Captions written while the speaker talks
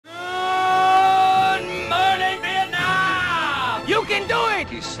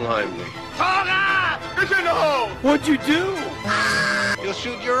slimed me. Tora! Get in the hole! What'd you do? You'll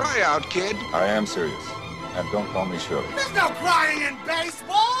shoot your eye out, kid. I am serious. And don't call me Shirley. There's no crying in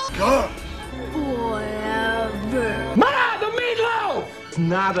baseball! Good. Forever. Ma, the meatloaf! It's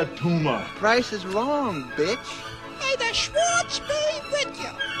not a tumor. Price is wrong, bitch. Hey, the Schwartz be with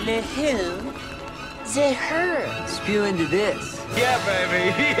you. The who? The her. Spew into this. Yeah,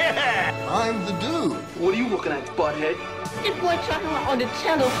 baby, yeah! I'm the dude. What are you looking at, butthead? It boy talking on the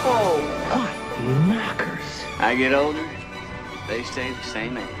telephone. What knockers. I get older, they stay the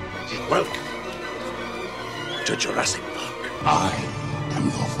same age. Welcome to Jurassic Park. I am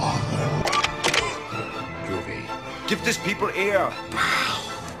your father. Groovy. Give these people air.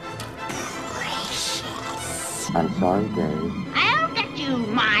 I'm sorry, Dave. I'll get you,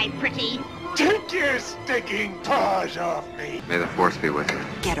 my pretty. Take your stinking paws off me. May the force be with you.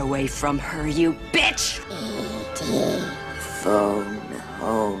 Get away from her, you bitch! Phone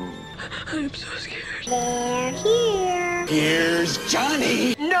home. I'm so scared. They're here. Here's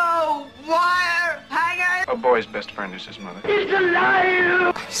Johnny. No wire hanger! A boy's best friend is his mother. It's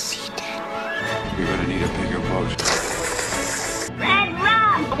alive! I see dead. You're gonna need a bigger boat. Red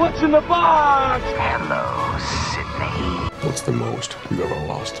rum. What's in the box? Hello, Sydney. What's the most you've ever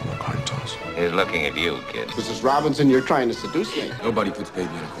lost in a coin toss? He's looking at you, kid. Mrs. Robinson, you're trying to seduce me. Nobody puts baby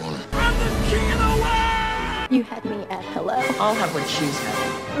in a corner. You had me at hello. I'll have what she's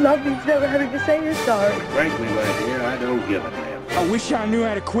having. Love means never having to say you're sorry. Frankly, my dear, I don't give a damn. I wish I knew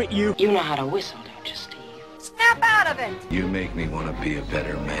how to quit you. You know how to whistle, don't you, Steve? Snap out of it. You make me want to be a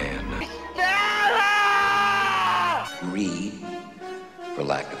better man. Greed, for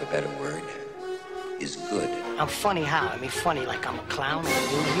lack of a better word, is good. I'm funny how? I mean, funny like I'm a clown and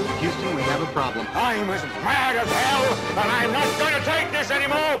amuse you? Houston, we have a problem. I'm as mad as hell, and I'm not gonna take this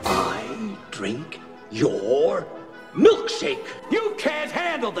anymore. I drink your milkshake. You can't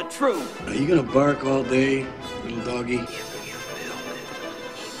handle the truth! Are you gonna bark all day, little doggy?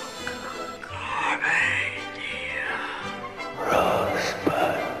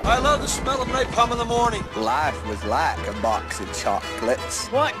 I love the smell of napalm in the morning. Life was like a box of chocolates.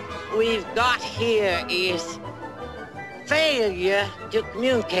 What we've got here is failure to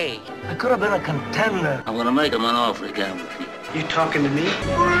communicate. I could have been a contender. I'm gonna make him an offer he can't refuse. You talking to me?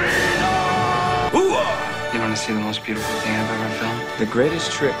 You want to see the most beautiful thing I've ever filmed? The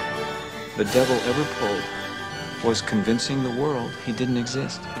greatest trick the devil ever pulled was convincing the world he didn't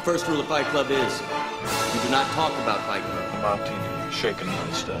exist. The first rule of Fight Club is, you do not talk about Fight Club. Mounting, shaking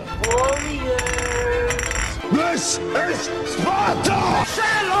my stuff. This is Sparta!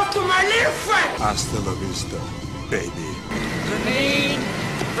 Say hello to my little friend! Hasta la vista, baby. The need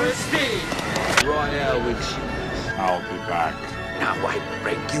for speed. Royale with cheese. I'll be back. Now I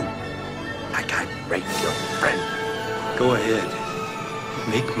break you. Like I break your friend. Go ahead.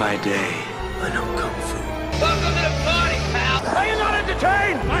 Make my day. I know Kung Fu. Welcome to the party, pal! Are you not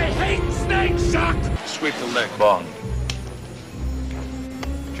entertained? I hate snake shock! Sweep the leg. Bond.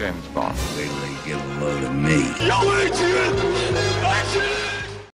 James Bond. Wait till they get a load of me. You idiot!